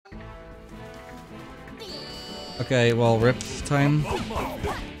Okay, well, rip time.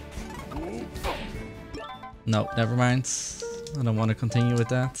 No, never mind. I don't want to continue with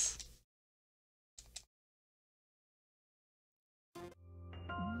that.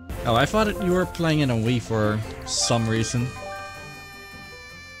 Oh, I thought you were playing in a Wii for some reason.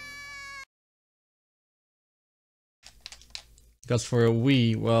 Because for a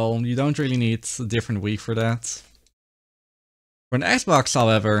Wii, well, you don't really need a different Wii for that. For an Xbox,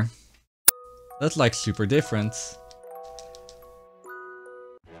 however, that's like super different.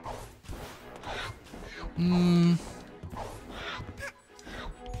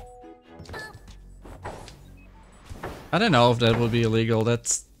 I don't know if that would be illegal.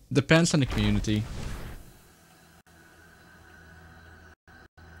 That depends on the community.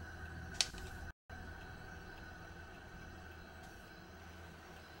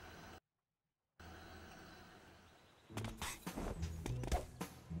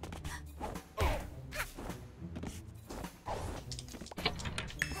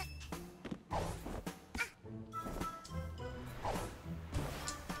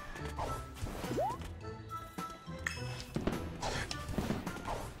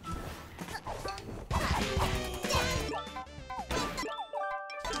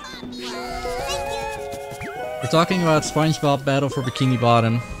 We're talking about SpongeBob Battle for Bikini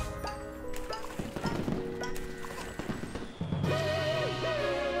Bottom.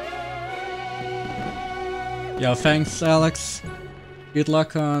 Yo, thanks Alex. Good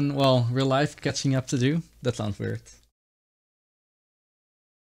luck on, well, real life catching up to do. That sounds weird.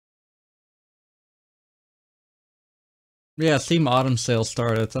 Yeah, Steam Autumn sale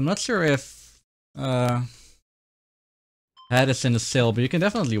started. I'm not sure if had is in the sale, but you can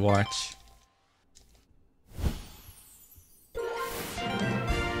definitely watch.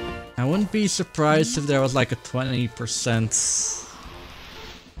 I wouldn't be surprised if there was like a 20%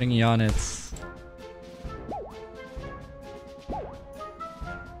 thingy on it.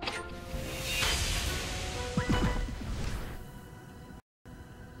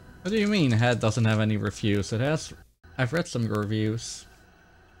 What do you mean Head doesn't have any reviews? It has. I've read some reviews.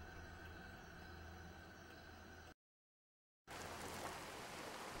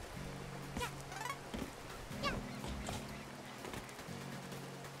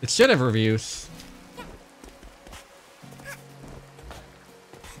 It should have reviews.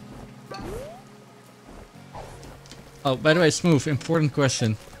 Oh, by the way, Smooth, important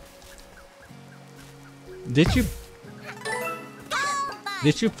question. Did you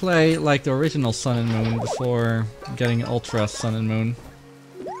play like the original Sun and Moon before getting Ultra Sun and Moon?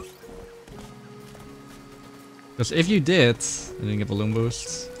 Because if you did, I didn't get balloon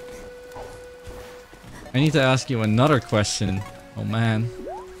boosts. I need to ask you another question. Oh man.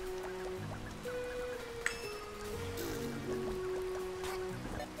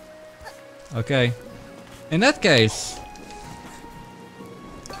 Okay. In that case,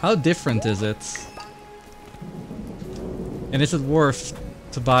 how different is it? And is it worth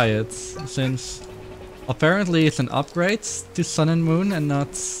to buy it? Since apparently it's an upgrade to Sun and Moon and not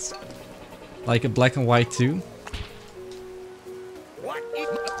like a Black and White 2.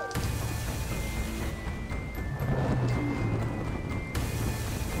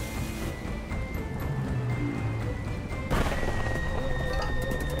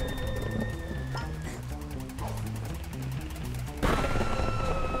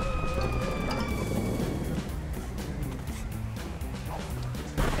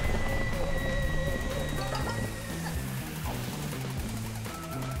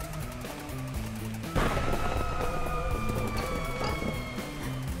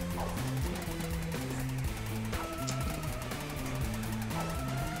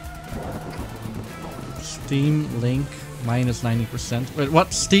 Steam Link minus 90%. Wait,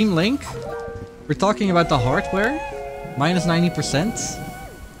 what? Steam Link? We're talking about the hardware? Minus 90%?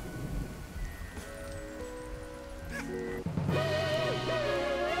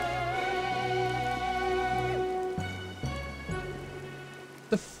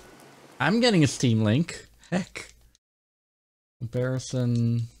 I'm getting a Steam Link. Heck.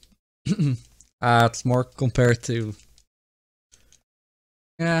 Comparison. It's more compared to.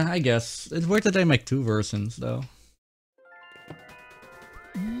 Yeah, I guess. It's weird that they make two versions, though.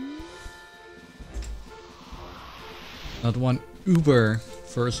 Not one Uber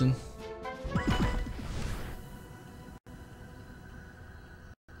version.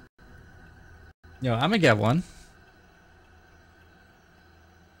 Yo, I'm gonna get one.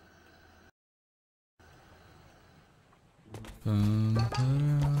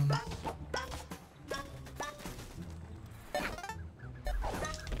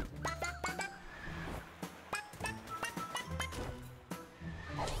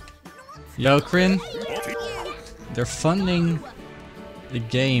 Yo, Kryn. They're funding the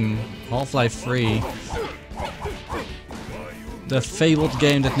game Half-Life 3. The fabled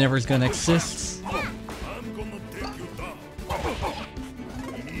game that never is gonna exist.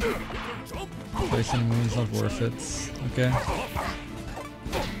 Placing the moon's not worth it. Okay.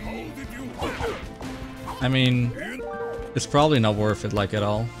 I mean, it's probably not worth it like at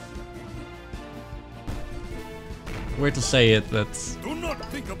all. Weird to say it, but do not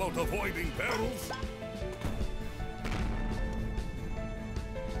think about avoiding barrels.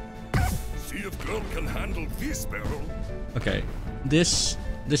 See if girl can handle this barrel. okay. This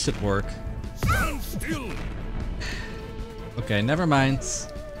should work. Stand still. Okay, never mind.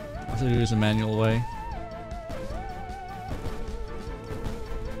 I have to do this a manual way.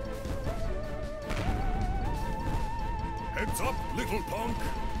 Heads up, little punk.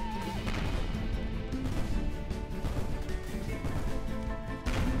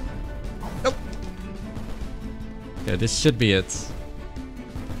 Nope. Okay, this should be it.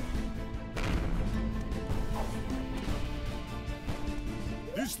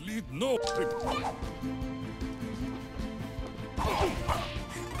 This lead no.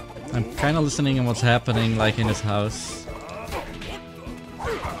 I'm kind of listening to what's happening, like in his house.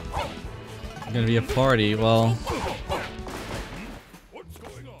 Gonna be a party. Well, What's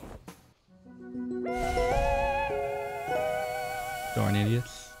going on? darn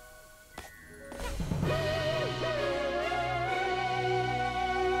idiots.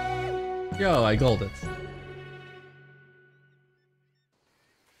 Yo, I gold it.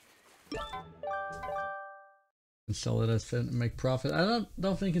 Sell it as fit and make profit. I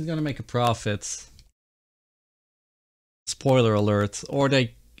don't think it's gonna make a profit. Spoiler alert. Or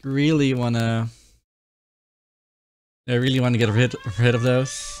they really wanna get rid of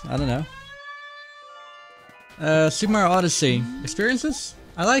those. I don't know. Super Mario Odyssey experiences?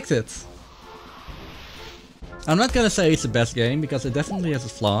 I liked it. I'm not gonna say it's the best game because it definitely has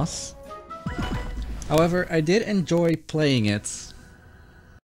its flaws. However, I did enjoy playing it.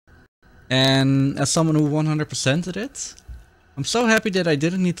 And as someone who 100%ed it, I'm so happy that I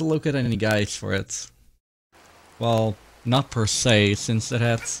didn't need to look at any guides for it. Well, not per se, since it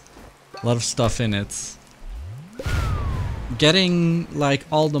had a lot of stuff in it. Getting like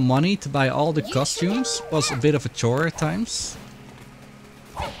all the money to buy all the costumes was a bit of a chore at times.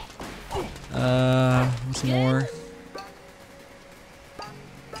 What's more?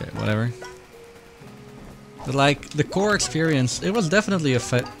 Okay, whatever. But like the core experience, it was definitely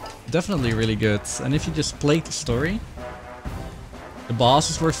definitely really good. And if you just played the story, the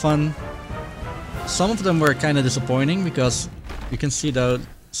bosses were fun. Some of them were kind of disappointing because you can see that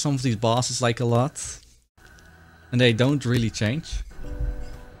some of these bosses like a lot, and they don't really change.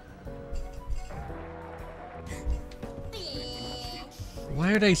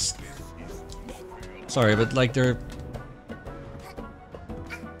 Why are they? Sorry, but like they're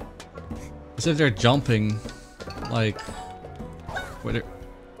as if they're jumping, like where they're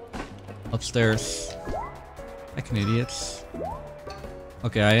upstairs. Fucking idiots.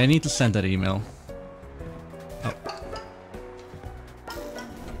 Okay, I need to send that email. Oh.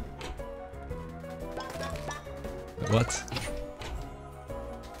 What?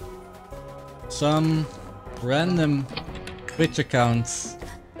 Some random Twitch account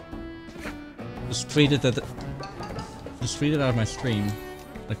just tweeted out of my stream.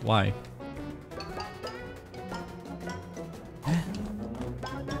 Like, why?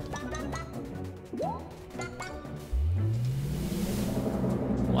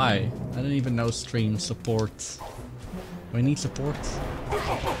 Why? I didn't even know stream support. Do I need support?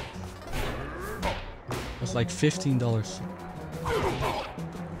 It was like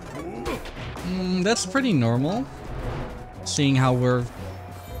 $15. That's pretty normal, seeing how we're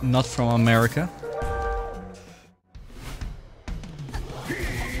not from America.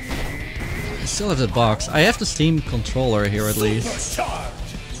 I still have the box. I have the Steam controller here at least. I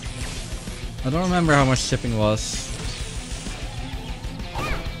don't remember how much shipping was.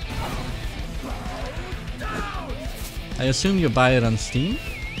 I assume you buy it on Steam?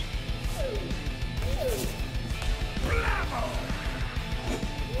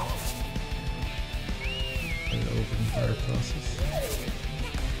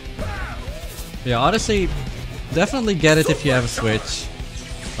 Yeah, Odyssey, definitely get it if you have a Switch.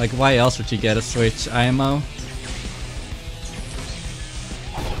 Like, why else would you get a Switch, IMO?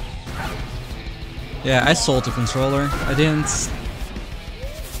 Yeah, I sold the controller.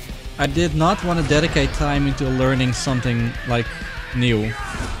 I did not want to dedicate time into learning something, like, new.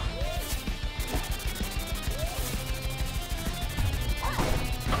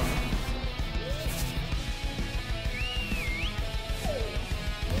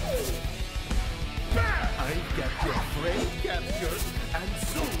 Get your prey captured, and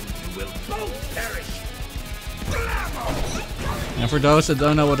soon you will both perish. And for those that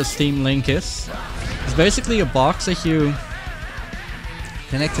don't know what a Steam Link is, it's basically a box that you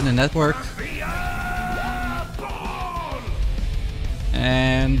connect to the network.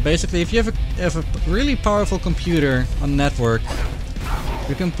 And basically, if you have a really powerful computer on network,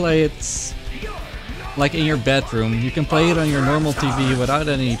 you can play it like in your bedroom. You can play it on your normal TV without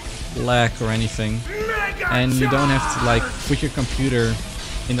any lag or anything. And you don't have to like put your computer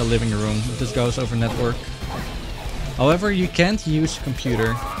in the living room. It just goes over network. However, you can't use a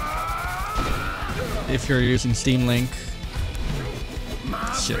computer if you're using Steam Link.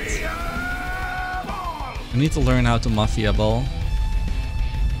 Shit. I need to learn how to Mafia Ball.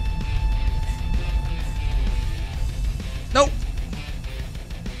 Nope!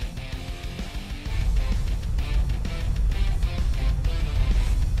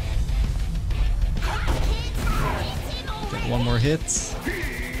 Get one more hit.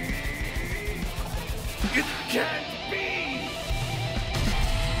 It can't be!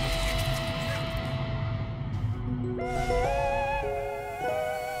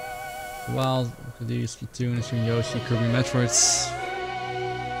 Wild these Splatoon, between Yoshi, Kirby, Metroids.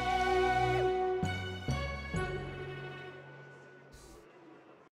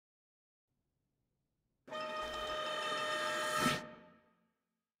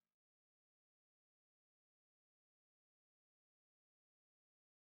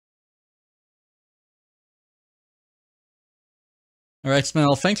 Alright,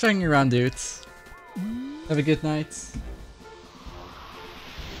 Smell, thanks for hanging around, dudes. Have a good night.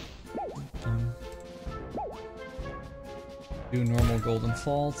 Do normal golden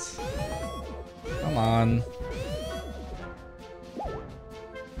fault. Come on.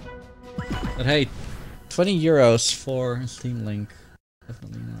 But hey, 20 euros for Steam Link.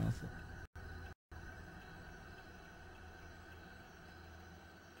 Definitely not.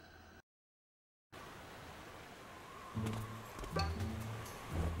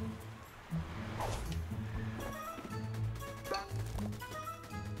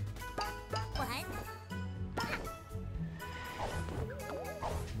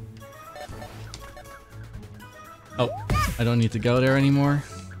 Oh, I don't need to go there anymore.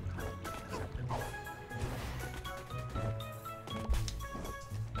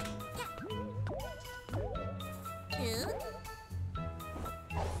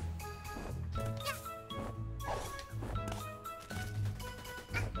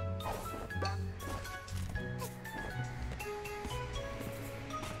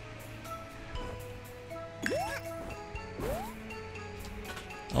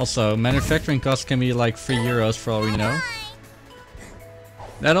 Also, manufacturing costs can be like 3 euros for all we know.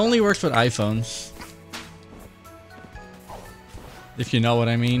 That only works with iPhones. If you know what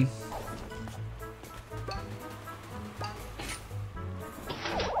I mean.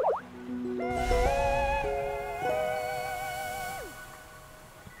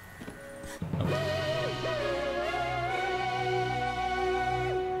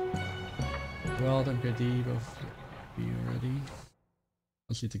 Well done, Grady, both be ready.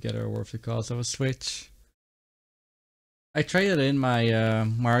 Mostly together worth the cost of a Switch. I traded in my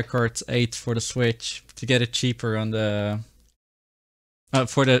Mario Kart 8 for the Switch to get it cheaper on the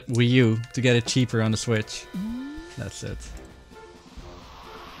for the Wii U to get it cheaper on the Switch. That's it.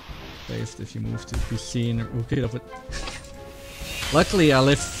 Saved if you move to PC and hook it up with. Luckily, I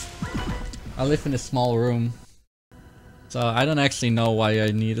live in a small room, so I don't actually know why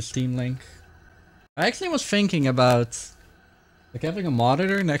I need a Steam Link. I actually was thinking about like having a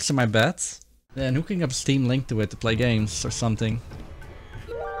monitor next to my bed, and hooking up a Steam Link to it to play games or something.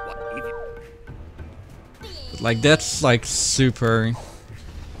 But like that's like super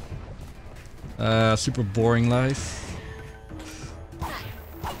boring life.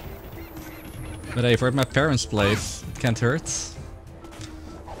 But hey, if we're at my parents' place, it can't hurt.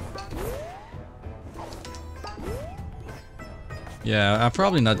 Yeah, I'm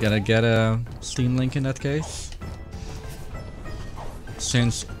probably not gonna get a Steam Link in that case,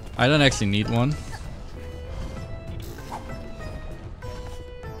 since I don't actually need one.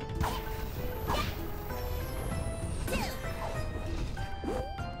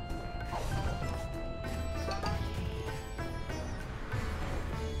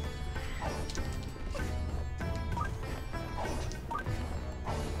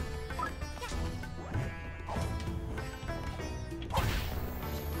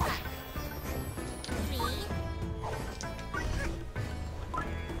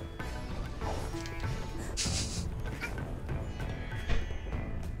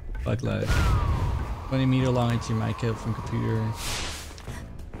 Fuck life. 20-meter long HDMI cable from computer.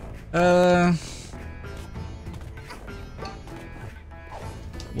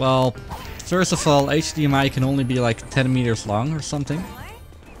 Well, first of all, HDMI can only be like 10 meters long or something.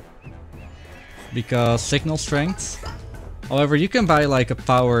 Because signal strength. However, you can buy like a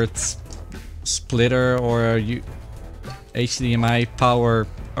powered splitter or a HDMI power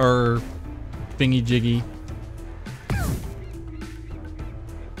or thingy jiggy.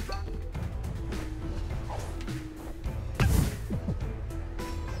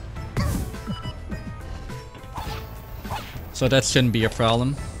 So that shouldn't be a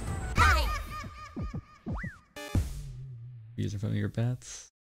problem. These are from your bets.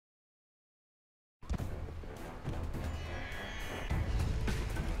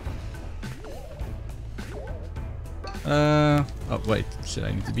 Oh wait, should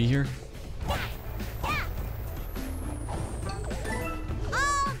I need to be here? I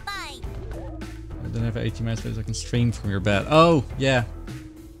don't have 80 minutes, but I can stream from your bed. Oh, yeah.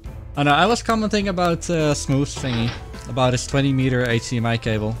 Oh no, I was commenting about Smooth thingy. About his 20-meter HDMI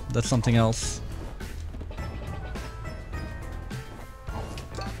cable. That's something else.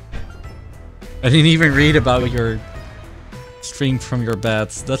 I didn't even read about your stream from your bed.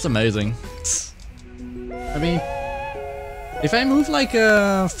 That's amazing. I mean, if I move like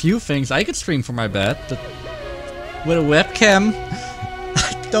a few things, I could stream from my bed, but with a webcam,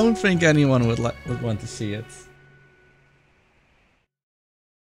 I don't think anyone would want to see it.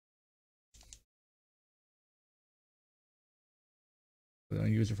 I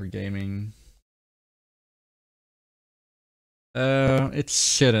don't use it for gaming. It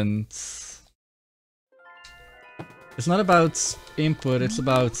shouldn't. It's not about input, it's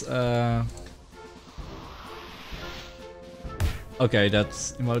about okay,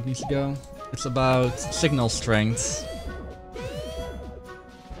 that's how it needs to go. It's about signal strength.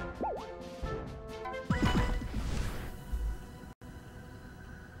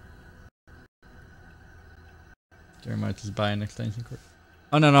 There might just buy an extension cord.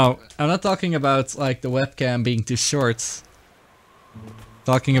 Oh no, I'm not talking about like the webcam being too short.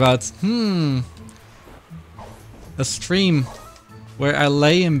 Talking about a stream where I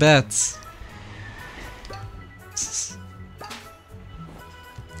lay in bed.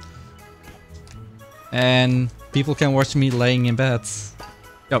 And people can watch me laying in bed.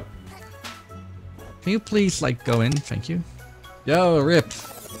 Yo. Can you please like go in? Thank you. Yo, Rip.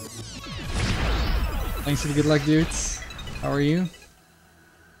 Thanks for the good luck, dudes. How are you?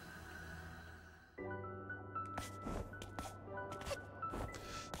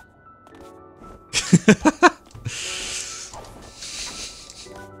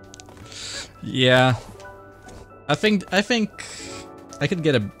 Yeah. I think I could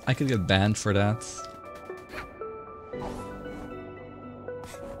get banned for that.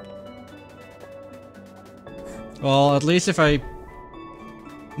 Well, at least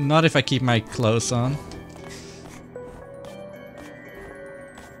not if I keep my clothes on.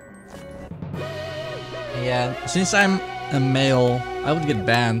 Yeah, since I'm a male, I would get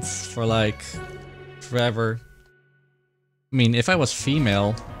banned for like forever. I mean, if I was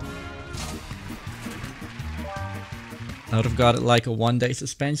female, I would have got like a 1-day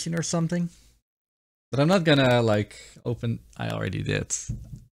suspension or something. But I'm not gonna like open. I already did.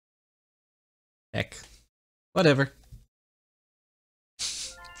 Heck. Whatever.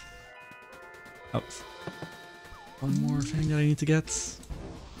 Oh. One more thing that I need to get.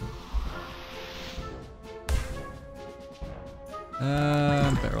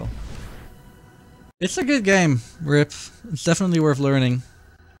 Barrel. It's a good game, Rip. It's definitely worth learning.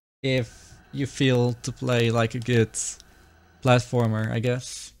 If you feel to play like a good platformer, I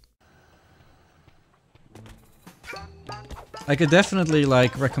guess. I could definitely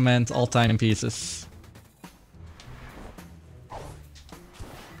like recommend All Time Pieces.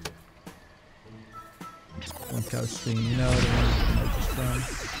 One couch thing, you know, the one I just done.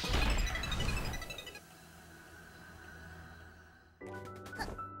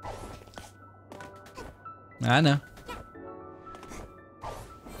 I know.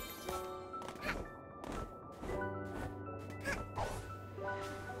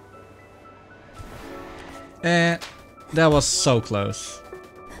 That was so close.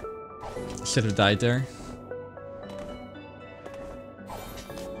 Should have died there.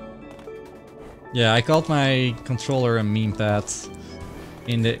 Yeah, I called my controller a meme pad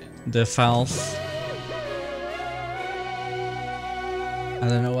in the files. I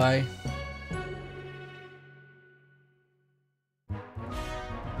don't know why.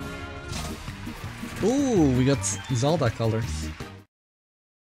 Ooh, we got Zelda colors.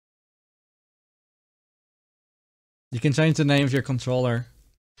 You can change the name of your controller.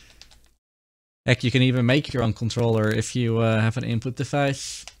 Heck, you can even make your own controller if you have an input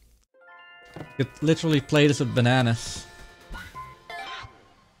device. You could literally play this with bananas.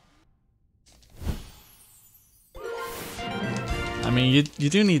 mean, you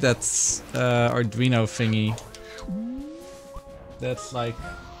do need that Arduino thingy. That's like...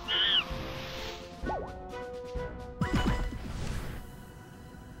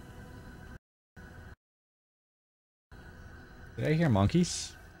 Did I hear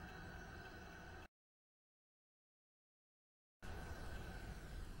monkeys?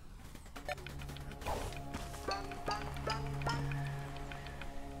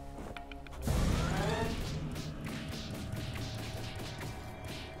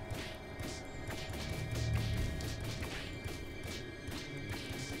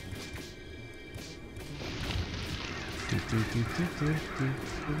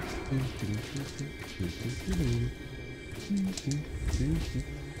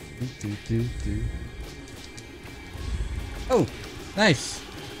 Oh, nice!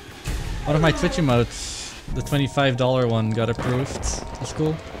 One of my Twitch emotes, the $25 one, got approved. That's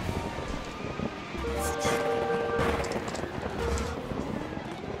cool.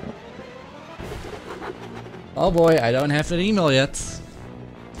 Oh boy, I don't have that email yet.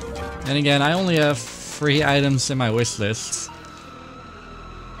 And again, I only have 3 items in my wish list.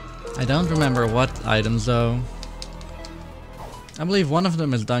 I don't remember what items though. I believe one of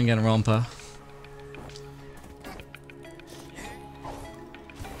them is Danganronpa.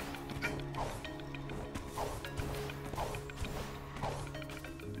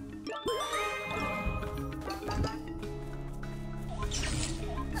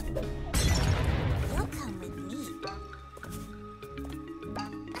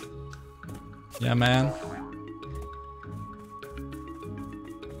 Yeah, man.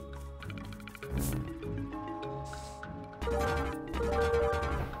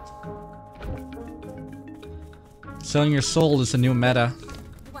 Selling your soul is a new meta.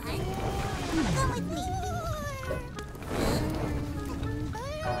 What? Come with me.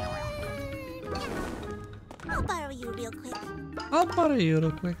 I'll borrow you real quick. I'll borrow you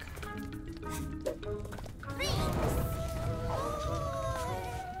real quick.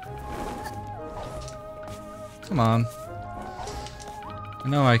 Come on. I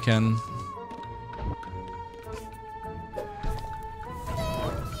know I can.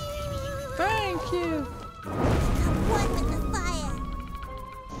 Thank you. Become one with the fire.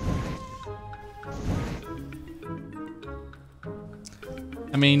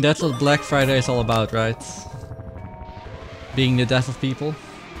 I mean, that's what Black Friday is all about, right? Being the death of people.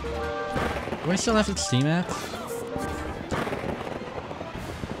 Do I still have the Steam app?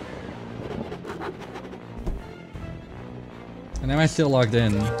 And am I still logged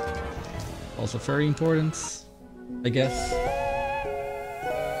in? Also very important, I guess.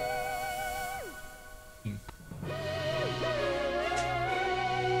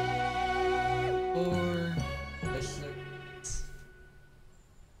 Or...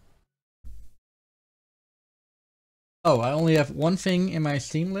 Oh, I only have one thing in my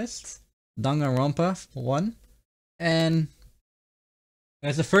Steam list. Danganronpa 1. And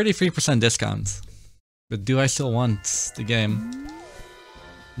there's a 33% discount. But do I still want the game?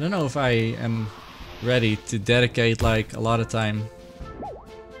 I don't know if I am ready to dedicate like a lot of time.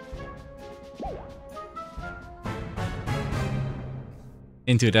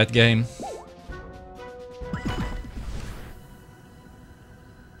 Into that game.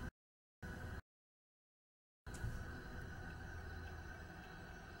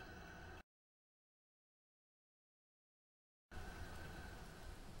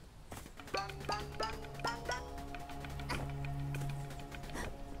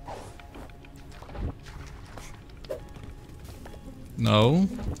 No.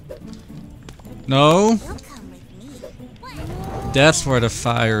 No. You'll come with me. What? That's where the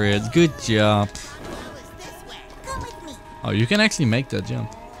fire is. Good job. Come with me. Oh, you can actually make that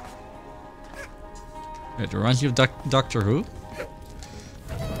jump. It reminds you of Doctor Who?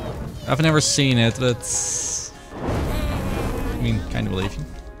 I've never seen it, but... I mean, kind of believe you.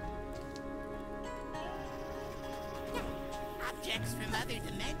 Objects from other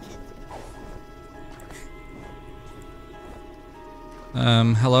dimensions.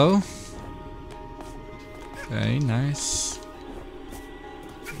 Hello? Okay, nice.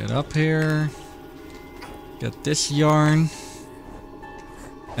 Get up here. Get this yarn.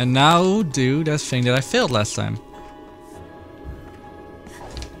 And now do that thing that I failed last time.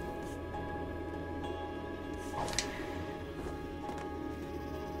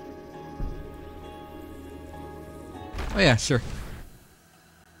 Oh yeah, sure.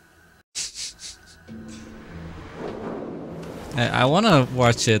 I wanna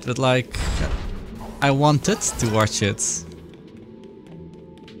watch it, but like... I wanted to watch it.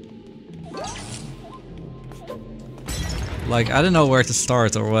 Like, I don't know where to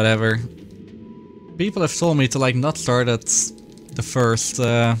start or whatever. People have told me to like not start at the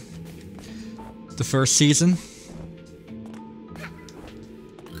first season.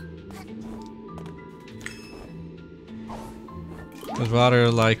 I'd rather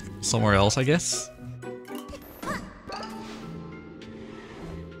like somewhere else, I guess.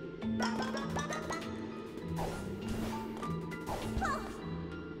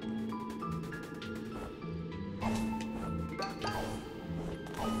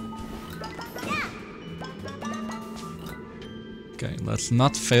 Okay, let's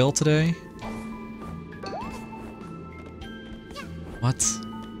not fail today. What?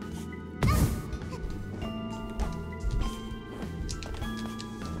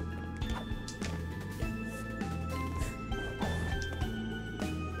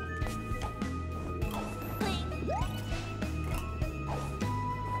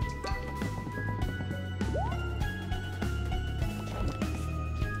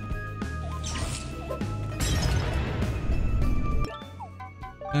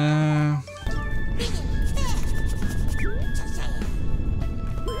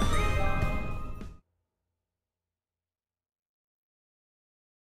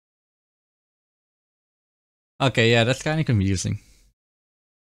 Okay, yeah, that's kind of confusing.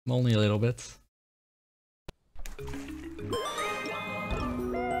 Only a little bit.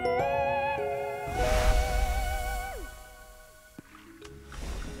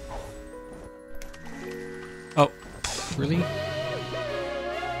 Oh, really?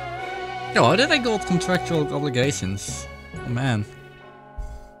 Yo, how did I go with contractual obligations? Oh man.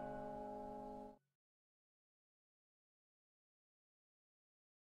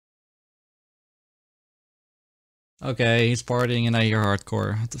 Okay, he's partying and I hear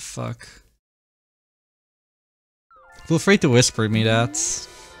hardcore. What the fuck? Feel free to whisper me that.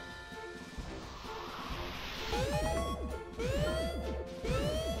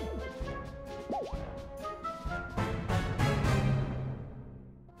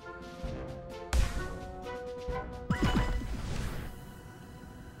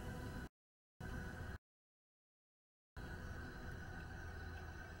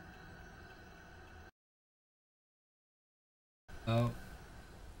 Oh.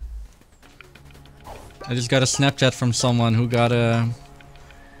 I just got a Snapchat from someone who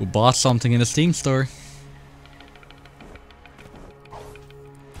who bought something in the Steam store.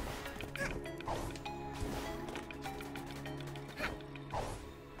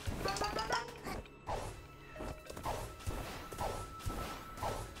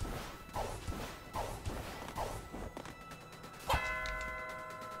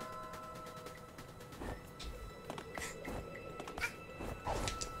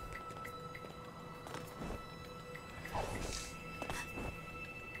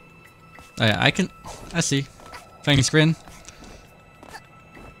 I see. Thanks, Grin.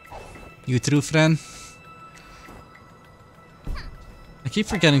 You true friend. I keep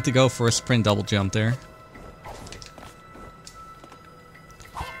forgetting to go for a sprint double jump there.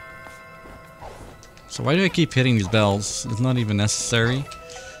 So why do I keep hitting these bells? It's not even necessary.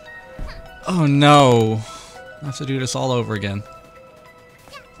 Oh no! I have to do this all over again.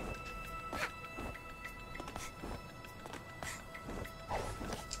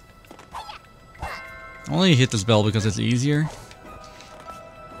 I only hit this bell because it's easier.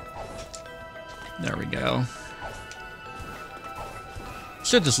 There we go.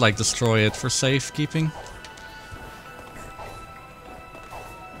 Should just like destroy it for safekeeping.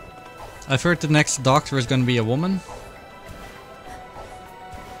 I've heard the next doctor is gonna be a woman.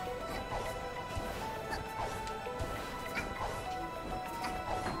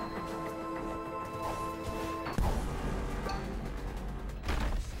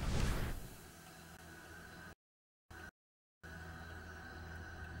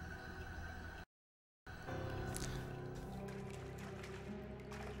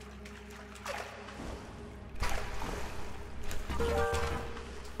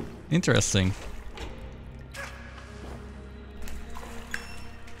 Interesting.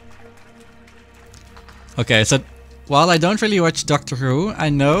 Okay, so while I don't really watch Doctor Who, I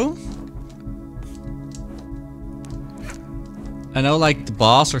know like the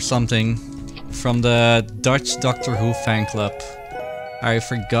boss or something from the Dutch Doctor Who fan club. I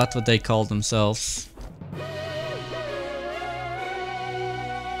forgot what they called themselves.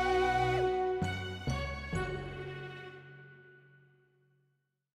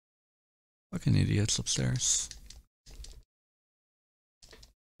 Fucking idiots upstairs.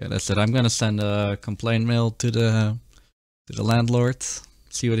 Yeah, that's it. I'm gonna send a complaint mail to the landlord.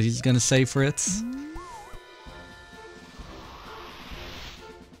 See what he's gonna say for it.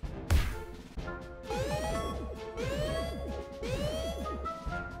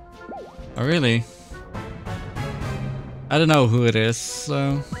 Oh really? I don't know who it is,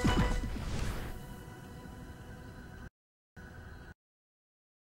 so...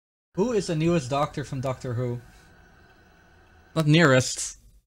 Who is the newest Doctor from Doctor Who? Not nearest.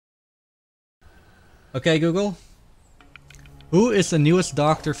 Okay, Google. Who is the newest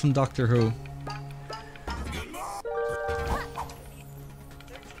Doctor from Doctor Who?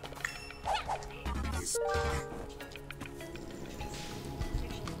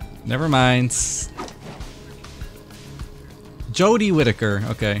 Never mind. Jodie Whittaker,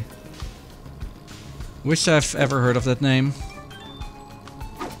 okay. Wish I've ever heard of that name.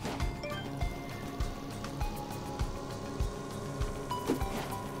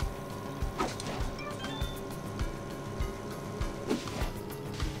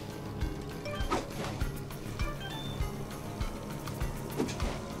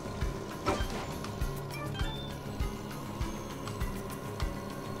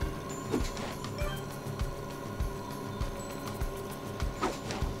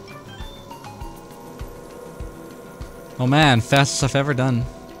 Oh man, fastest I've ever done.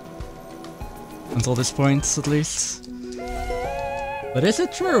 Until this point, at least. But is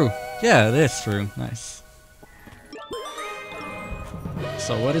it true? Yeah, it is true. Nice.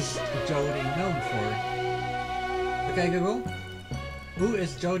 So what is Jodie known for? Okay, Google. Who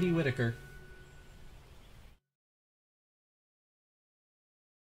is Jodie Whittaker?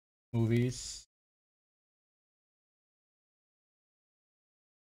 Movies.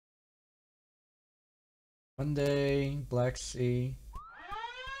 Monday, Black Sea.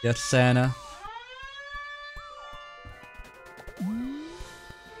 Yes, Santa.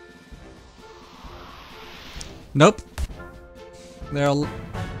 Nope. There are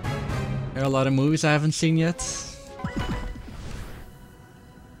a lot of movies I haven't seen yet.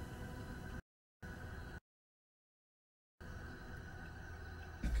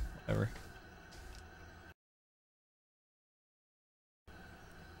 Whatever.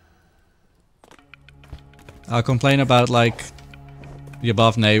 I'll complain about like the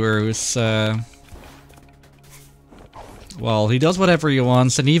above neighbor who's well, he does whatever he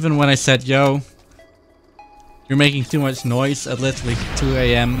wants, and even when I said, yo, you're making too much noise at literally 2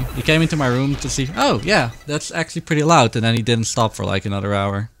 AM, he came into my room to see, oh yeah, that's actually pretty loud, and then he didn't stop for like another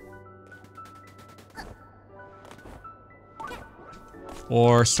hour.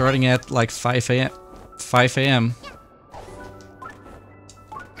 Or starting at like 5 AM. 5 AM.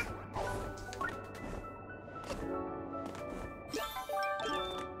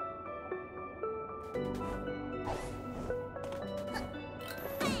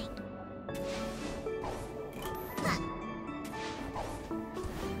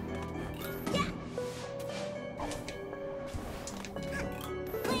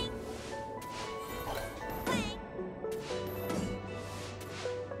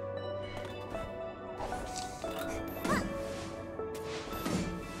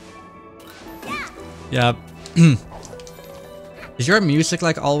 Yeah. Is your music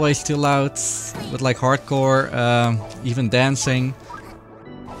like always too loud? With like hardcore, even dancing,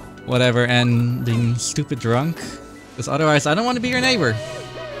 whatever, and being stupid drunk? Because otherwise I don't want to be your neighbor.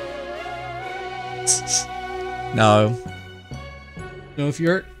 No. No, if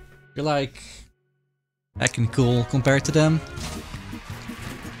you're like acting cool compared to them.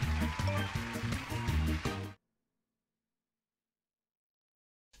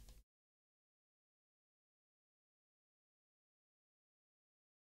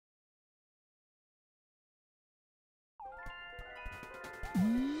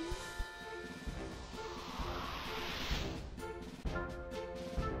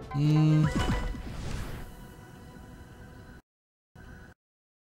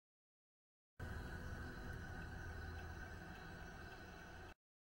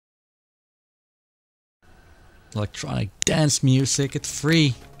 Electronic dance music, it's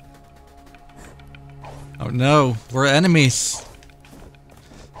free. Oh no, we're enemies.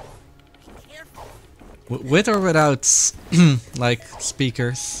 With or without, like,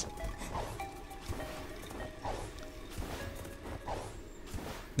 speakers.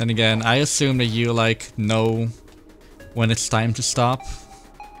 Then again, I assume that you, like, know when it's time to stop.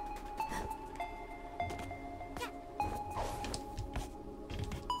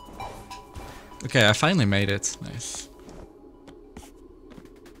 Okay, I finally made it. Nice.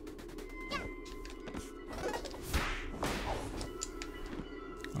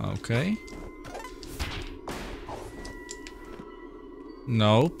 Okay.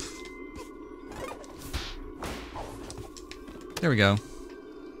 Nope. There we go.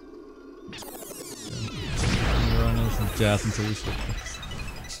 Run some jazz until we flip this.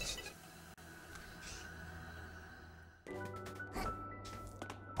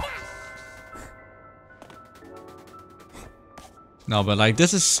 No, but like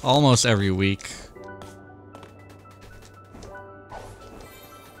this is almost every week.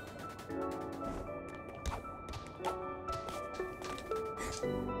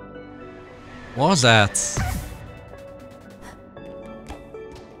 What was that?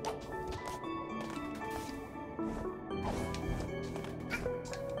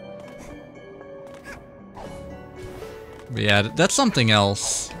 But yeah, that's something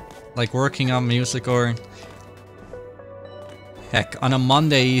else. Like working on music or... Heck, on a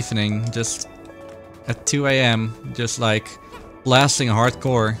Monday evening, just at 2 AM, just like blasting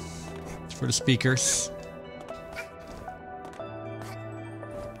hardcore for the speakers.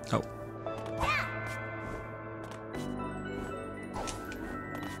 Oh.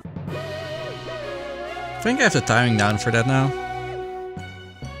 I think I have the timing down for that now.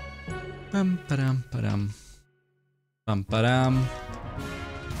 Bum ba-dum ba-dum. Bum ba-dum.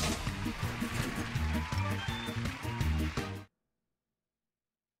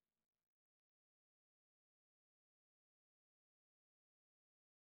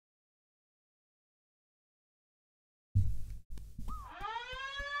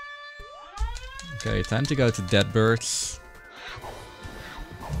 Okay, time to go to Dead Birds.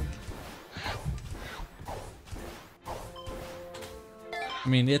 I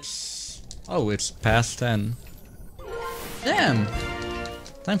mean, it's... Oh, it's past 10. Damn!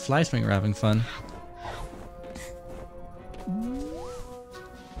 Time flies when you're having fun.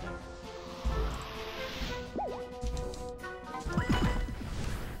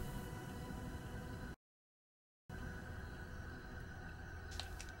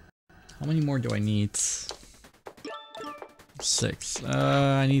 How many more do I need? 6.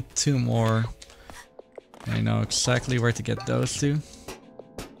 I need 2 more. I know exactly where to get those two.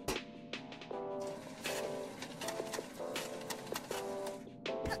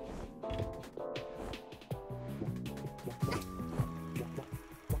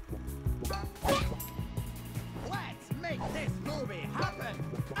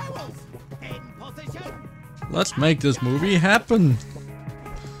 Let's make this movie happen!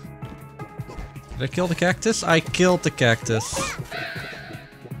 Did I kill the cactus? I killed the cactus.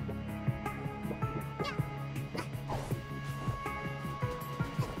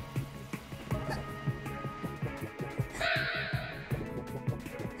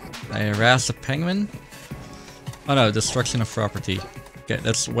 I harassed a penguin? Oh no, destruction of property. Okay,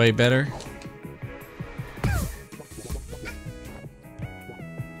 that's way better.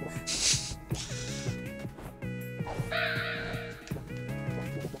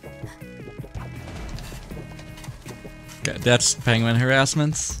 Okay, that's penguin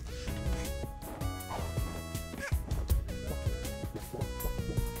harassment.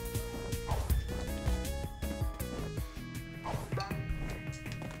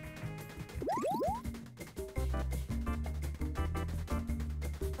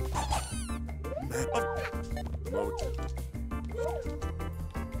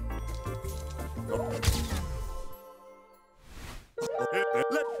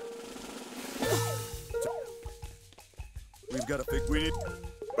 We've got a fig we need.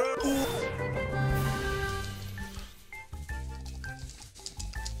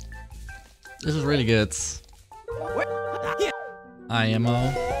 This is really good.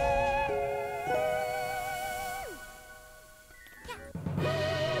 IMO.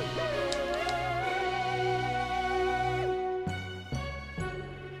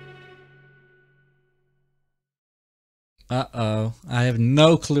 Uh-oh. I have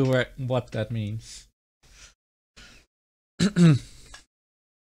no clue what that means.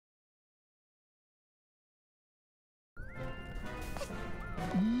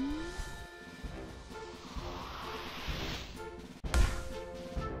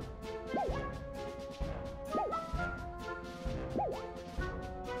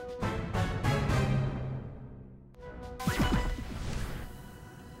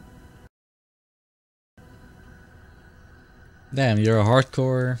 Damn, you're a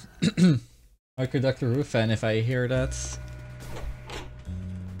hardcore Doctor Who fan if I hear that.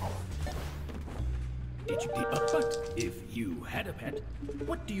 But if you had a pet,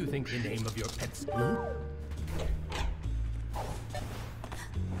 what do you think the name of your pet's would?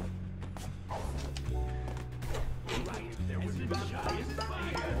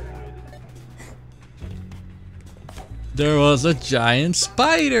 There was a giant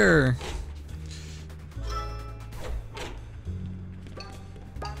spider!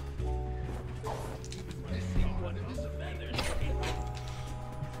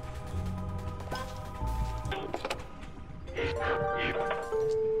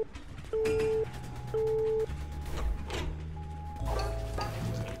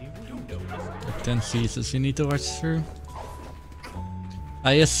 Like 10 seasons you need to watch through.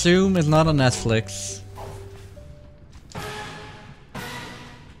 I assume it's not on Netflix.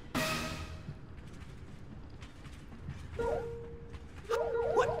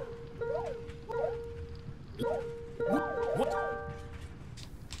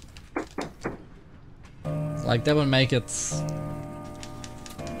 Like that would make it.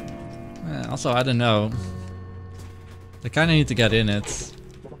 Also, I don't know. They kind of need to get in it.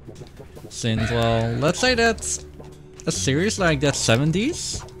 Since, well, let's say that's a series like that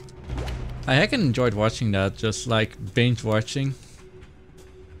 70s. I heckin' enjoyed watching that, just like binge watching.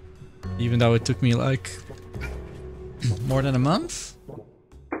 Even though it took me like more than a month.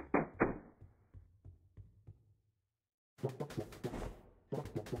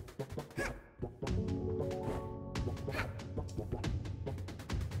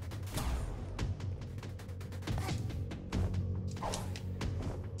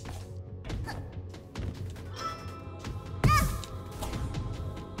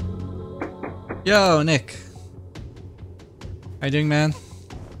 Yo, Nick. How you doing, man?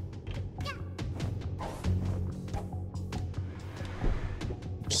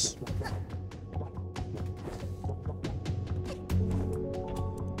 Oops.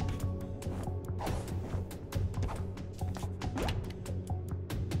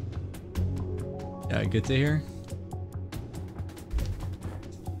 Yeah, good to hear.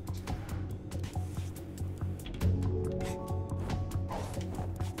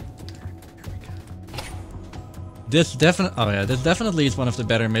 This definitely is one of the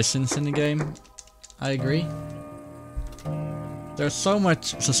better missions in the game. I agree. There's so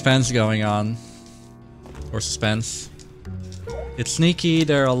much suspense going on. Or suspense. It's sneaky,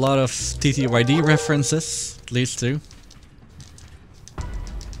 there are a lot of TTYD references, at least two.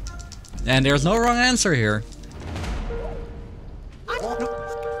 And there's no wrong answer here.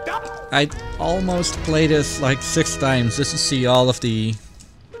 I almost played this like 6 times just to see all of the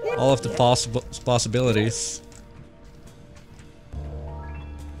possibilities.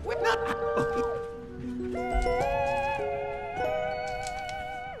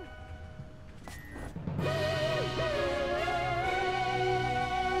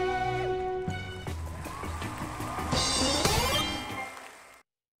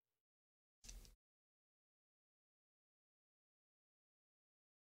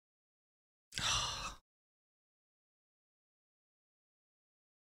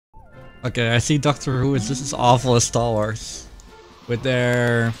 Okay, I see Doctor Who is just as awful as Star Wars. With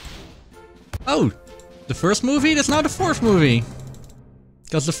their... Oh! The first movie? That's now the 4th movie!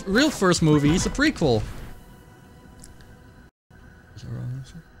 Because the real first movie is a prequel. Is that wrong?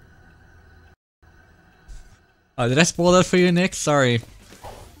 Oh, did I spoil that for you, Nick? Sorry.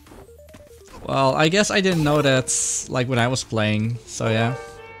 Well, I guess I didn't know that, like, when I was playing, so yeah.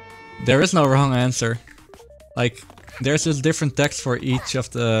 There is no wrong answer. Like, there's just different text for each of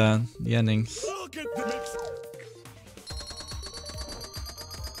the endings.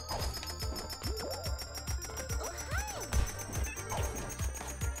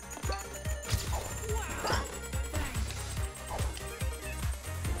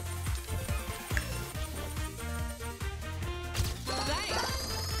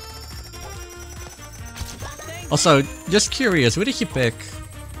 Also, just curious, who did you pick?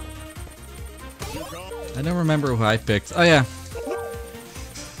 I don't remember who I picked. Oh yeah.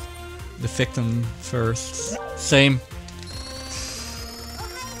 The victim first. Same.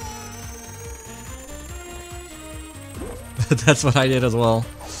 That's what I did as well.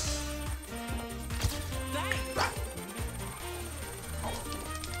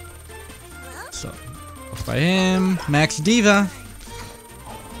 So, off by him. Max Diva.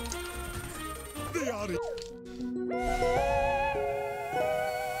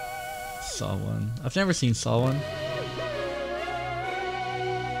 Saw one. I've never seen Saw one.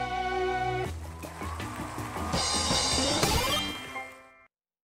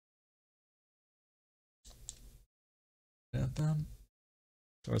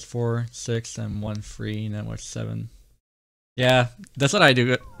 So it's 4, 6, and 1 free, and then watch 7. Yeah, that's what I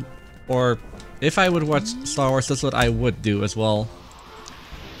do. Or if I would watch Star Wars, that's what I would do as well.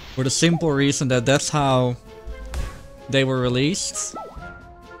 For the simple reason that that's how they were released.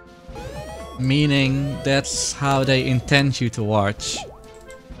 Meaning, that's how they intend you to watch.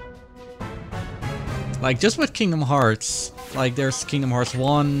 Like, just with Kingdom Hearts. Like, there's Kingdom Hearts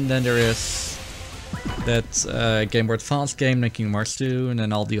 1, then there is that Game Boy Advance game, then Kingdom Hearts 2, and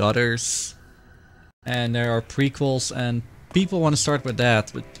then all the others. And there are prequels, and people want to start with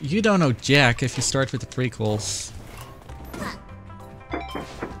that, but you don't know jack if you start with the prequels.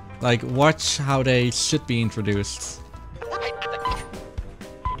 Like, watch how they should be introduced.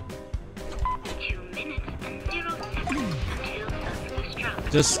 2 minutes and 0 seconds until self-destruct.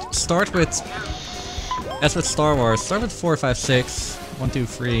 just start with, as with Star Wars, start with 4, 5, 6, 1, 2,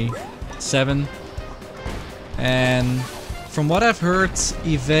 3, 7. And from what I've heard,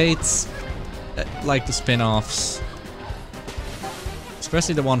 evade like the spin-offs.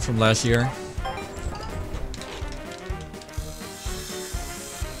 Especially the one from last year.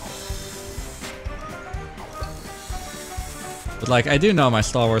 But like, I do know my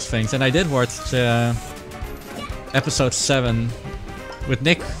Star Wars things, and I did watch episode 7 with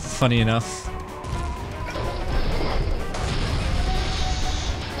Nick, funny enough.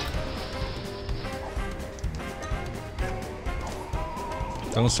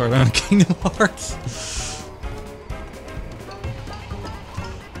 Don't start on Kingdom Hearts.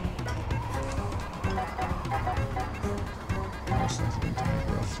 Most likely going to make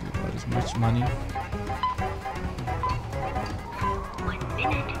roughly about as much money. 1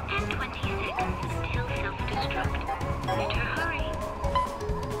 minute and 20 seconds until self-destruct. Better hurry.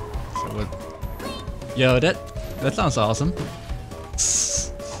 So what? Yo, that sounds awesome.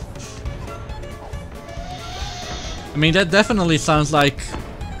 I mean, that definitely sounds like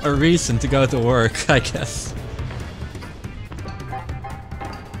a reason to go to work, I guess.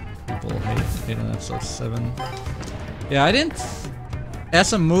 People hate on episode 7. Yeah, I didn't...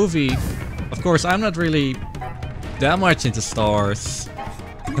 As a movie, of course, I'm not really that much into Star Wars.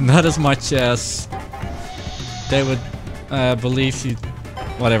 Not as much as they would believe you...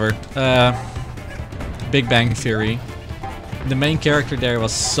 Whatever. Big Bang Theory. The main character there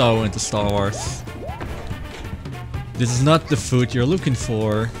was so into Star Wars. This is not the food you're looking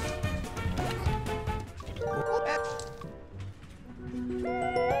for.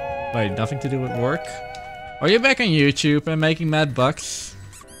 Wait, nothing to do with work? Are you back on YouTube and making mad bucks?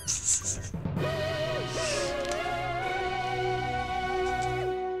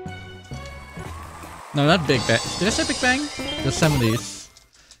 No, not Big Bang. Did I say Big Bang? The 70s.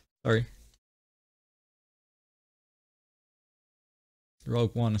 Sorry.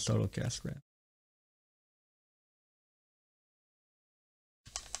 Rogue One is total cast grab.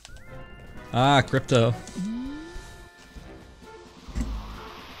 Ah, crypto.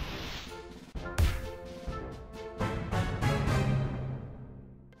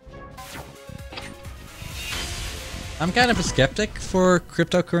 I'm kind of a skeptic for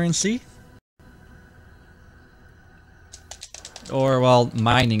cryptocurrency. Or, well,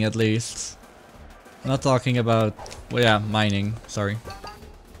 mining at least. I'm not talking about... Well, yeah, mining. Sorry.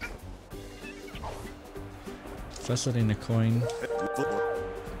 Invested in a coin.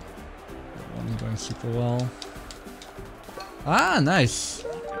 One going super well. Ah, nice.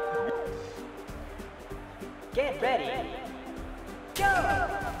 Get ready. Go!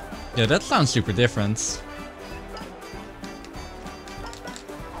 Yeah, that sounds super different.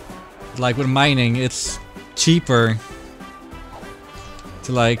 Like with mining, it's cheaper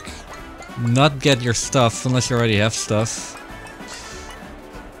to like not get your stuff unless you already have stuff.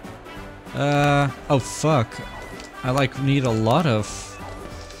 Oh fuck. I like need a lot of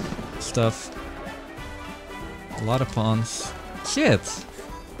stuff. A lot of pawns. Shit.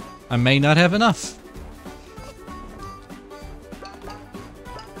 I may not have enough.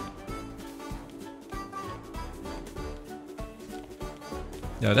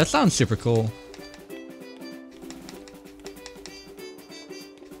 Yeah, that sounds super cool.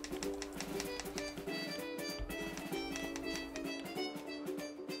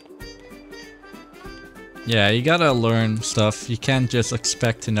 Yeah, you gotta learn stuff. You can't just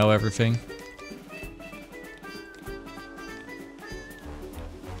expect to know everything.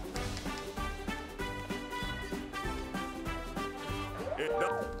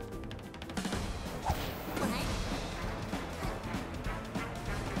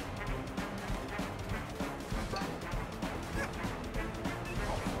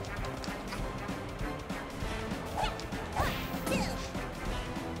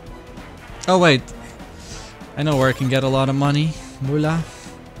 Oh wait, I know where I can get a lot of money. Moolah.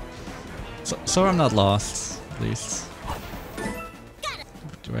 So I'm not lost, at least.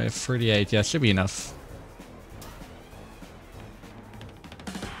 Do I have 38? Yeah, should be enough.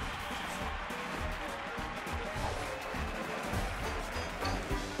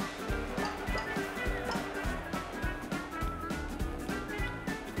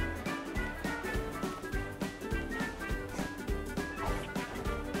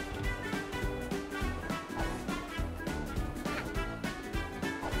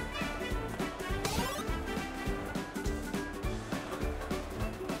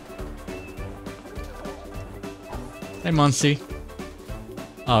 Hey, Monsi.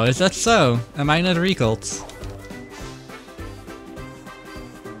 Oh, is that so? Am I not recalled?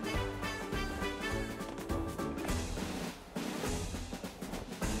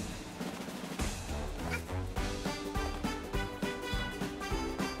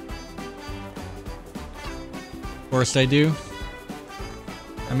 course they do.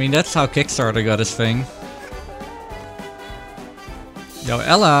 I mean, that's how Kickstarter got his thing. Yo,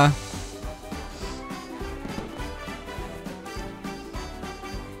 Ella!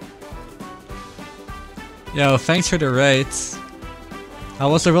 Yo, thanks for the raid. How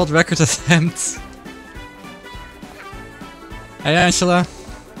was the world record attempt? Hey Angela!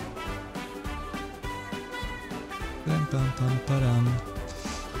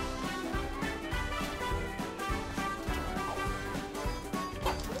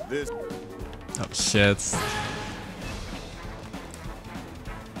 This Oh shit.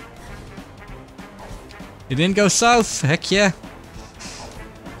 It didn't go south, heck yeah.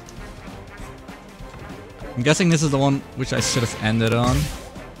 I'm guessing this is the one which I should have ended on.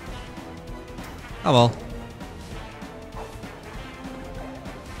 Oh well.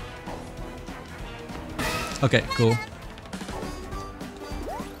 Okay, cool.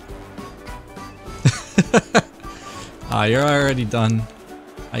 Ah, you're already done,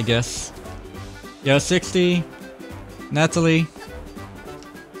 I guess. Yo, 60, Natalie,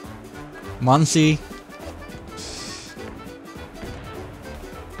 Muncie.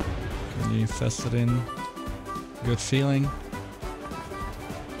 Can you infest it in? Good feeling.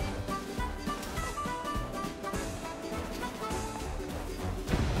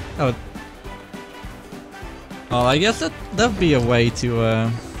 Oh. Well, I guess that'd be a way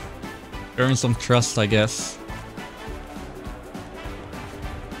to earn some trust, I guess.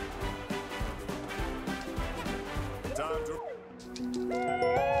 time to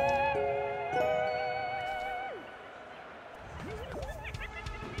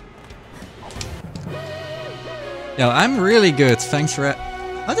Yo, I'm really good. Thanks for.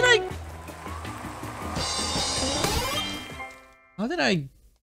 How did I? How did I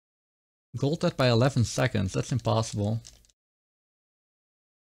gold that by 11 seconds? That's impossible.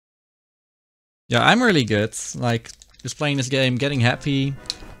 Yeah, I'm really good. Like, just playing this game, getting happy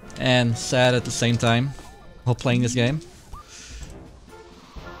and sad at the same time while playing this game.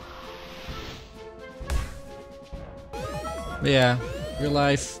 But yeah, real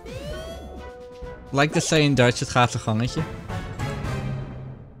life. Like they say in Dutch, het gaat zijn gangetje.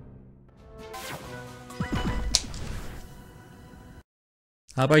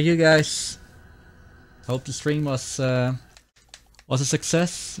 How about you guys? Hope the stream was a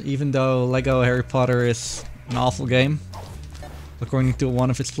success, even though Lego Harry Potter is an awful game, according to one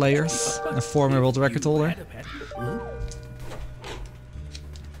of its players, a former world record holder.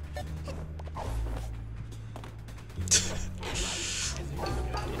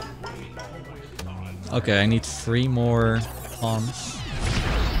 Okay, I need 3 more pawns.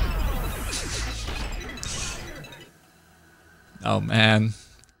 Oh man.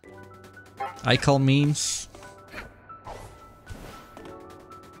 I call memes.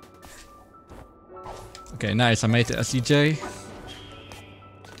 Okay, nice, I made the SEJ.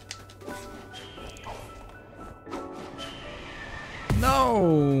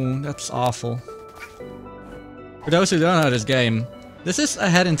 No, that's awful. For those who don't know this game, this is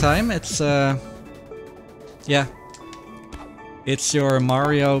ahead in time. It's yeah. It's your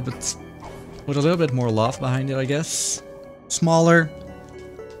Mario, but with a little bit more love behind it, I guess. Smaller,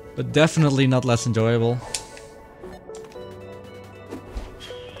 but definitely not less enjoyable.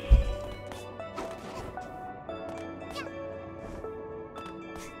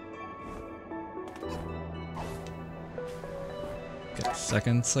 Okay,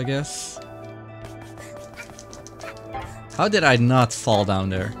 seconds, I guess. How did I not fall down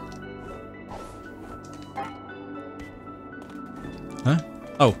there? Huh?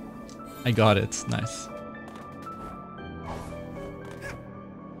 Oh, I got it. Nice.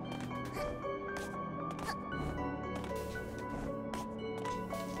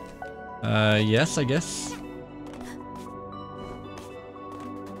 Yes, I guess.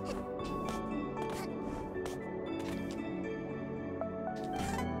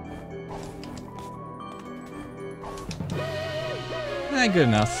 Good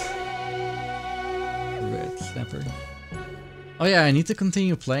enough. Red snapper. Oh yeah, I need to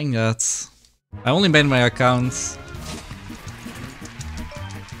continue playing that. I only made my account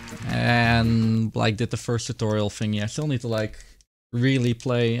and like did the first tutorial thingy. I still need to like really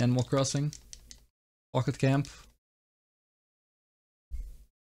play Animal Crossing Pocket Camp.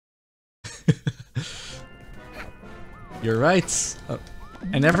 You're right. Oh,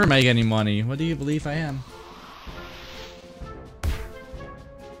 I never make any money. What do you believe I am?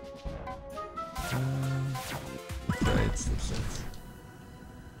 Right, that's it.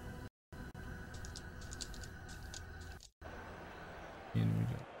 In we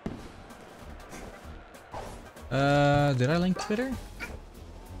go. Did I link Twitter?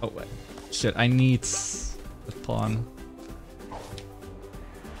 Oh wait. Shit, I need That pawn.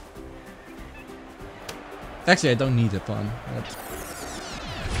 Actually, I don't need a pawn.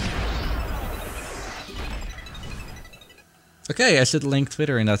 Okay, I should link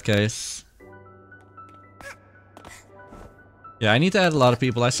Twitter in that case. Yeah, I need to add a lot of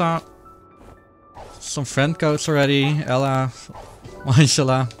people. I saw some friend codes already. Ella,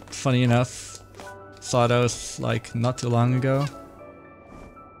 Angela, funny enough. Saw those like not too long ago.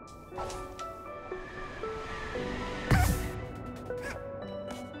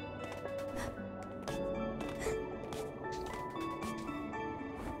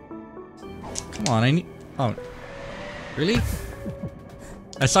 Come on, I need... Oh. Really?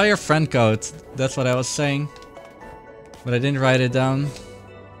 I saw your friend code. That's what I was saying. But I didn't write it down.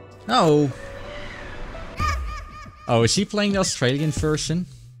 No! Oh, is she playing the Australian version?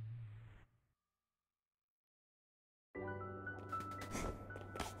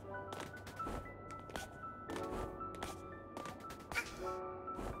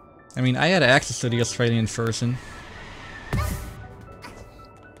 I mean, I had access to the Australian version.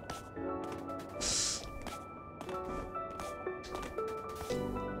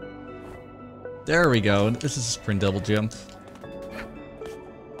 There we go. This is a sprint double jump.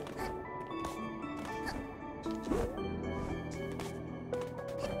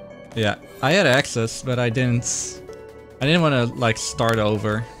 Yeah, I had access, but I didn't want to like start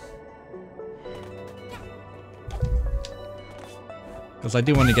over. Because I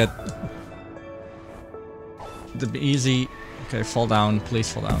do want to get the easy... Okay, fall down. Please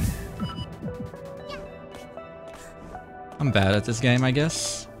fall down. I'm bad at this game, I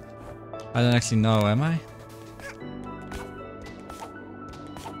guess. I don't actually know, am I?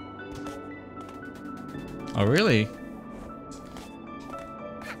 Oh, really?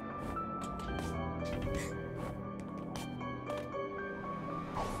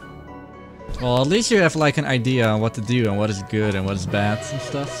 Well, at least you have like an idea on what to do and what is good and what is bad and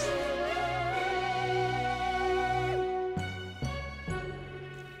stuff.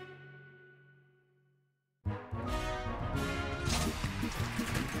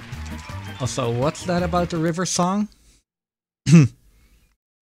 Also, what's that about the river song?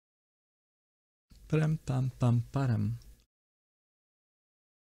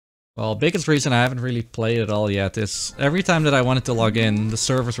 Well, biggest reason I haven't really played it all yet is every time that I wanted to log in, the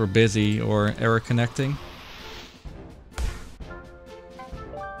servers were busy or error connecting.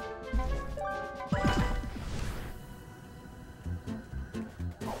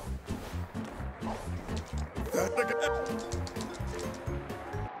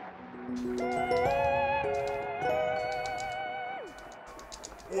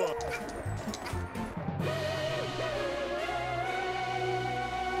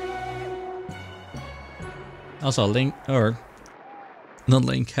 Also, Link, or not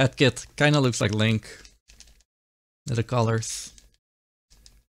Link, Headkit kinda looks like Link. With the colors.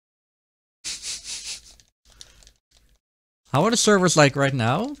 How are the servers like right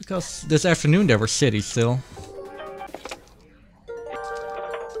now? Because this afternoon they were shitty still.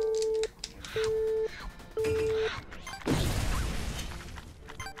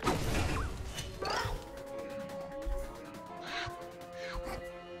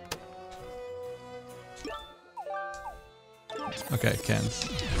 Okay, can't.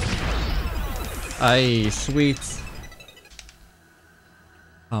 Aye, sweet.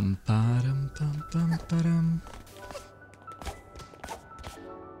 Pum padum pum pum padum.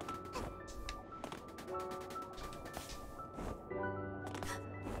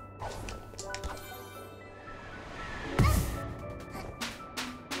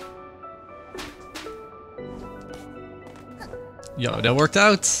 Yo, that worked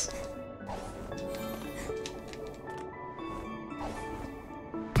out.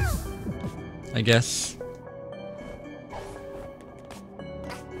 I guess.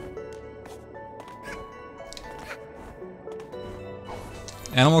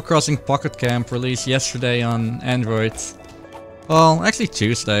 Animal Crossing Pocket Camp released yesterday on Android. Well, actually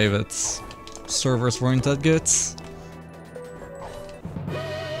Tuesday, but servers weren't that good.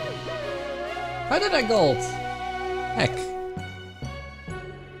 How did I gold? Heck.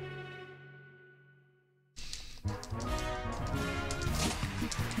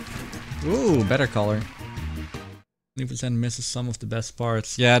 Ooh, better color. 20% misses some of the best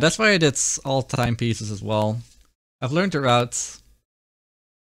parts. Yeah, that's why I did all timepieces as well. I've learned the route.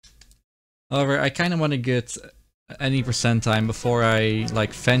 However, I kind of want to get any percent time before I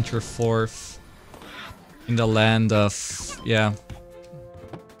like venture forth in the land of, yeah,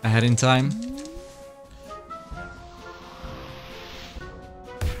 ahead in time.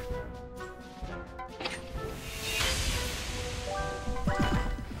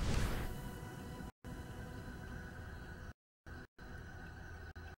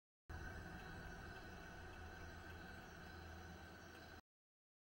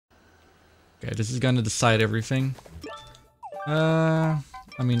 Okay, this is gonna decide everything. I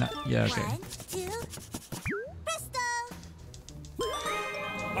mean, yeah, okay. 1, 2, presto!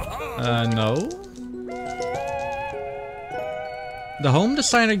 No. The home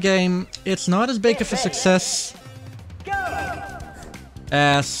designer game, it's not as big of a success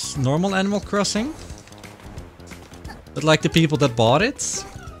as normal Animal Crossing. But like the people that bought it,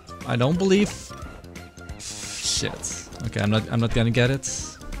 I don't believe... Shit. Okay, I'm not gonna get it.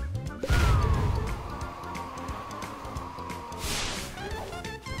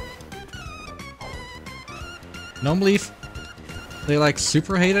 Don't believe they like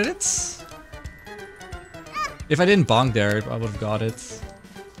super hated it. If I didn't bonk there, I would have got it.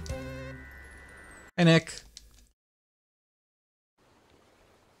 Hey Nick.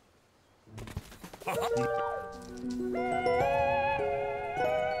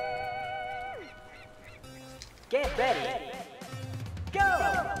 Get ready. Go!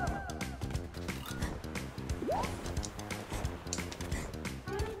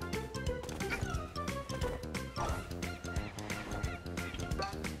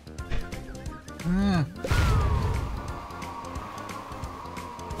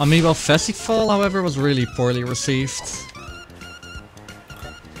 Amiibo Festival, however, was really poorly received.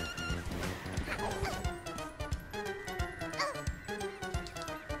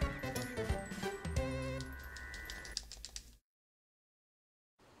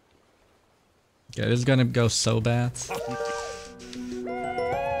 Okay, this is gonna go so bad.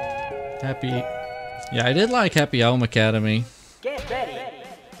 Happy... Yeah, I did like Happy Home Academy. Get ready.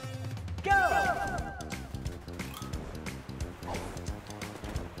 Go!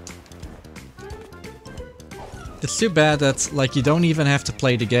 It's too bad that, like, you don't even have to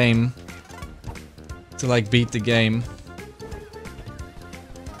play the game to, like, beat the game.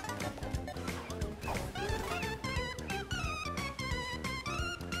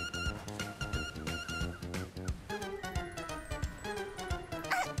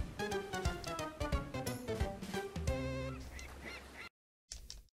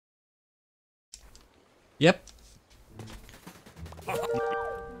 Yep.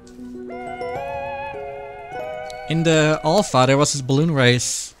 In the alpha, there was this balloon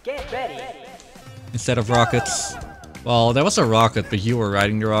race Get ready. instead of rockets. Well, there was a rocket, but you were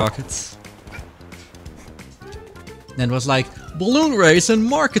riding the rockets. Then it was like, balloon race in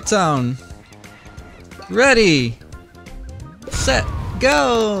Market Town! Ready! Set!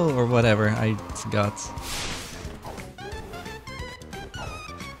 Go! Or whatever, I forgot.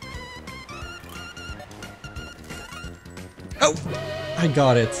 Oh! I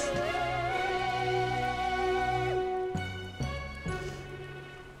got it.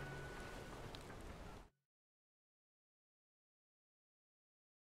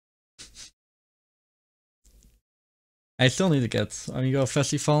 I still need to get Amiibo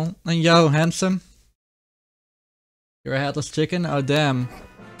Festival. And yo, handsome. You're a headless chicken? Oh damn.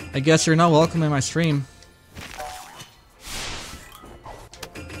 I guess you're not welcome in my stream.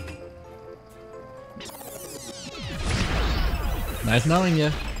 Nice knowing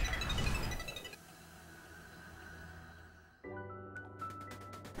you.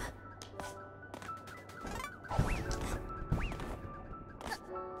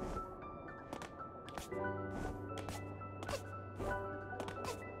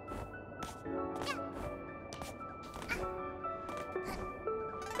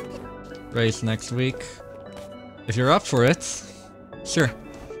 Race next week. If you're up for it, sure.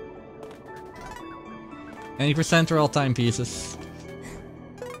 Any percent or all timepieces.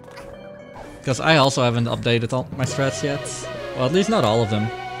 Because I also haven't updated all my strats yet. Well, at least not all of them.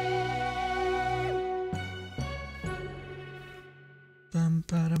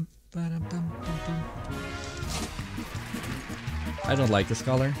 I don't like this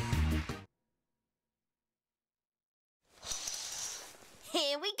color.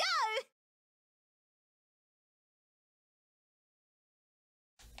 Here we go!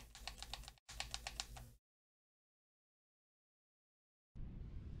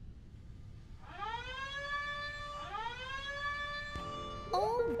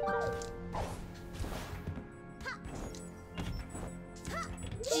 Oh.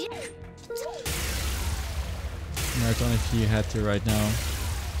 Marathon if you had to right now.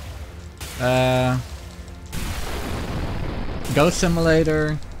 Ghost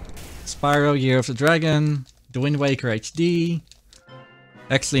Simulator, Spyro Year of the Dragon, The Wind Waker HD.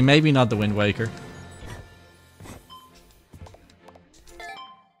 Actually, maybe not The Wind Waker.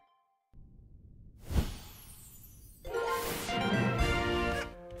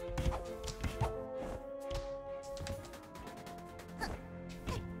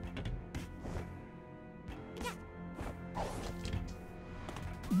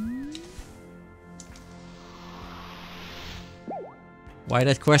 Why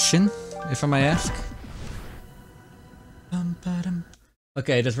that question, if I may ask?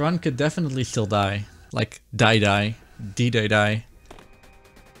 Okay, this run could definitely still die. Like, die. D-die-die.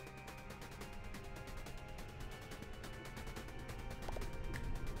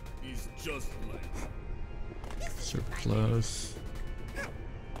 He's just like Super close.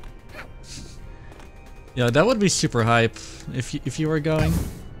 Yeah, that would be super hype if you were going.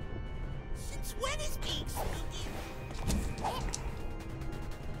 Since when is being spooky?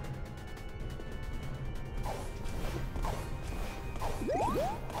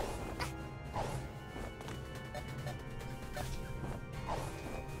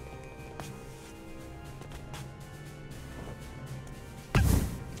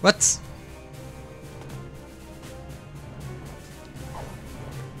 What?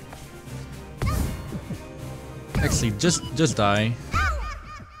 Actually, just die.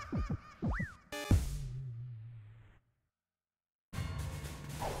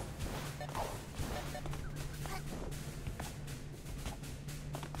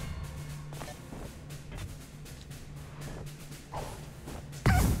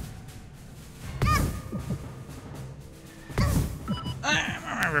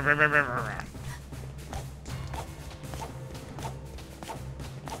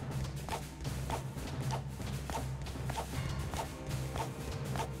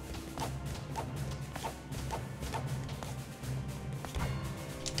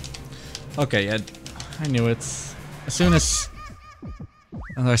 Okay, yeah, I knew it. As soon as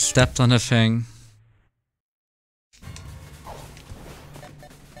I stepped on the thing.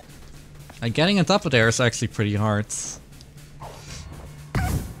 Like, getting on top of there is actually pretty hard.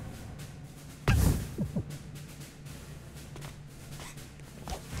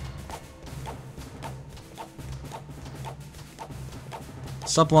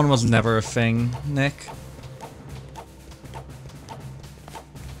 Sub 1 was never a thing, Nick.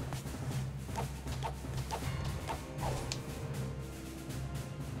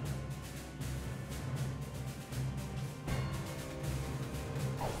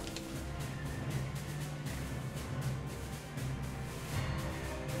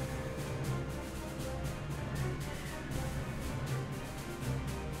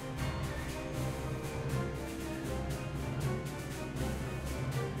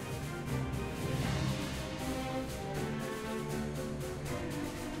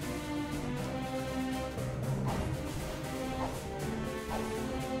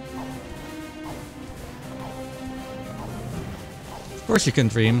 Of course you can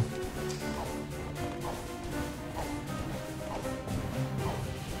dream.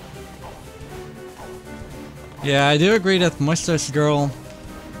 Yeah, I do agree that Mustache Girl...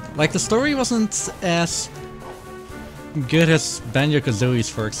 Like, the story wasn't as good as Banjo-Kazooie's,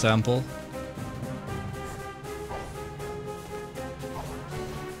 for example.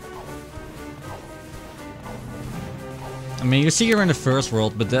 I mean, you see her in the first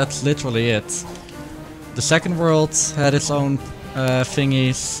world, but that's literally it. The second world had its own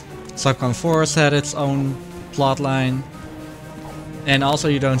thingies. Subcon Forest had its own plotline. And also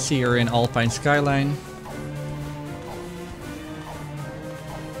you don't see her in Alpine Skyline.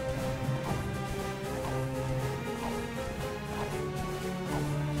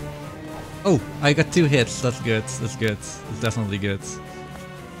 Oh, I got 2 hits. That's good. That's good. That's definitely good.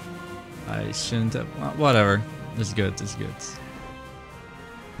 I shouldn't have... whatever. It's good. It's good.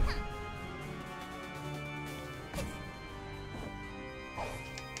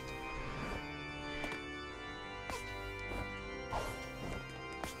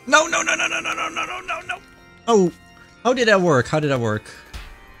 No, no, no, no, no, no, no, no, no, no, no. Oh, how did that work? How did that work?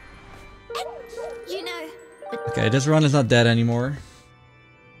 You know, Okay, this run is not dead anymore.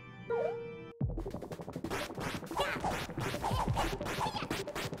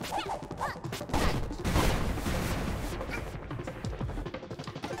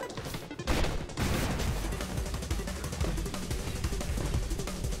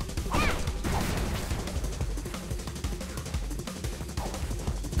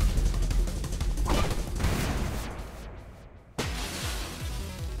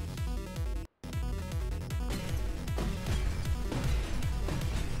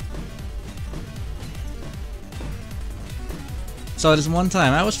 So this one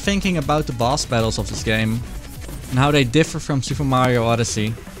time I was thinking about the boss battles of this game and how they differ from Super Mario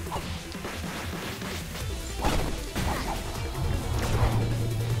Odyssey.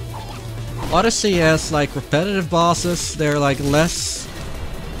 Odyssey has like repetitive bosses. They're like less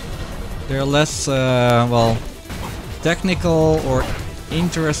well, technical or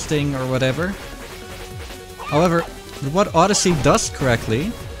interesting or whatever. However, what Odyssey does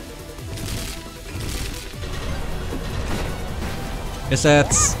correctly is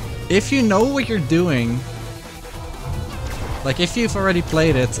that if you know what you're doing, like if you've already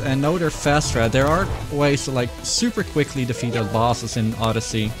played it and know their fast strat, there are ways to like super quickly defeat those bosses in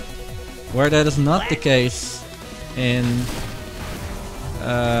Odyssey, where that is not the case in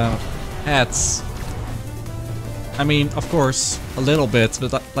Hats. I mean, of course, a little bit,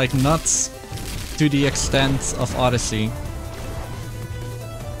 but like not to the extent of Odyssey.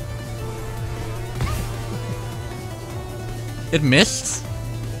 It missed?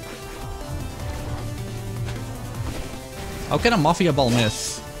 How can a Mafia ball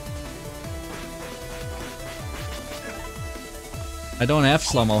miss? I don't have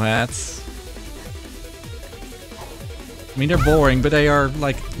slow-mo hats. I mean, they're boring, but they are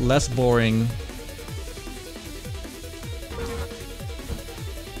like less boring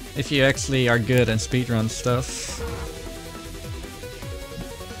if you actually are good and speedrun stuff.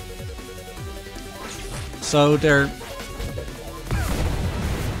 So they're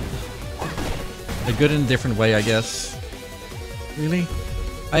good in a different way, I guess. Really?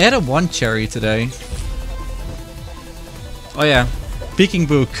 I had a 1 cherry today. Oh yeah, Peking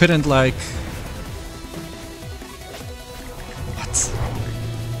Boo couldn't like...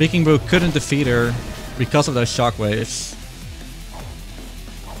 What? Peking Boo couldn't defeat her because of those shockwaves.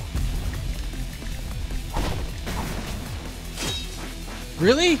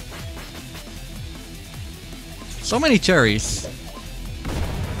 Really? So many cherries.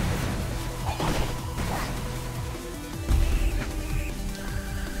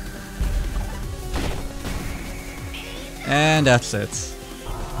 And that's it.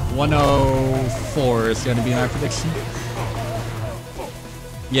 104 is gonna be my prediction.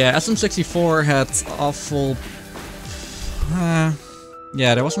 Yeah, SM64 had awful...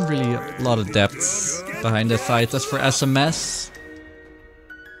 yeah, there wasn't really a lot of depth behind the fight. As for SMS...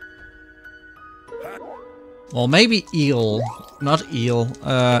 Well, maybe Eel. Not Eel.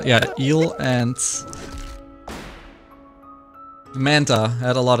 Yeah, Eel and... Manta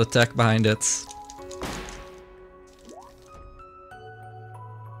had a lot of tech behind it.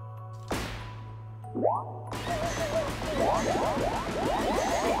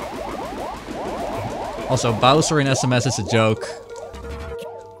 Also, Bowser in SMS is a joke.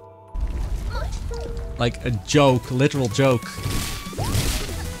 Like a joke, literal joke.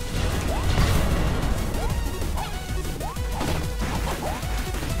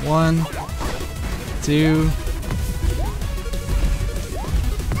 One, two,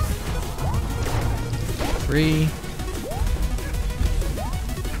 three.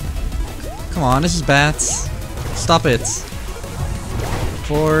 Come on, this is bats. Stop it.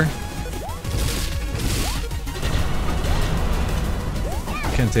 4.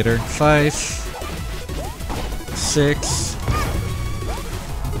 Consider 5, 6,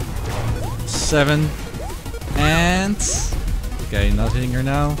 7, and okay, not hitting her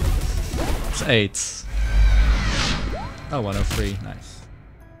now. It's 8. Oh, 103, nice.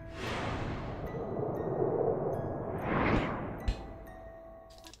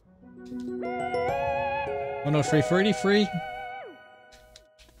 Oh, 33.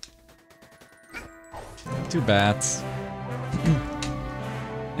 Too bad.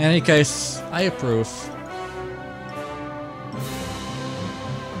 In any case, I approve.